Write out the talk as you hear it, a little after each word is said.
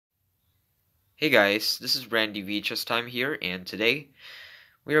Hey guys, this is Brandy VHS time here, and today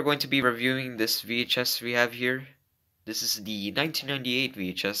we are going to be reviewing this VHS we have here. This is the 1998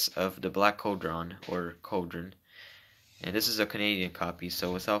 VHS of the Black Cauldron, or Cauldron, and this is a Canadian copy,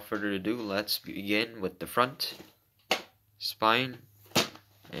 so without further ado, let's begin with the front, spine,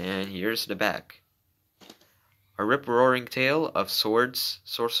 and here's the back. A rip-roaring tale of swords,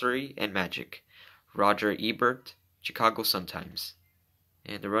 sorcery, and magic. Roger Ebert, Chicago Sun-Times.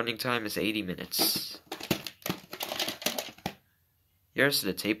 And the running time is 80 minutes. Here's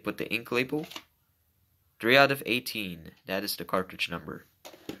the tape with the ink label. 3 out of 18. That is the cartridge number.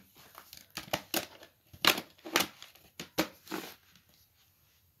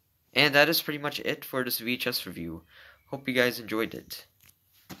 And that is pretty much it for this VHS review. Hope you guys enjoyed it.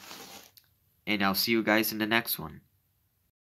 And I'll see you guys in the next one.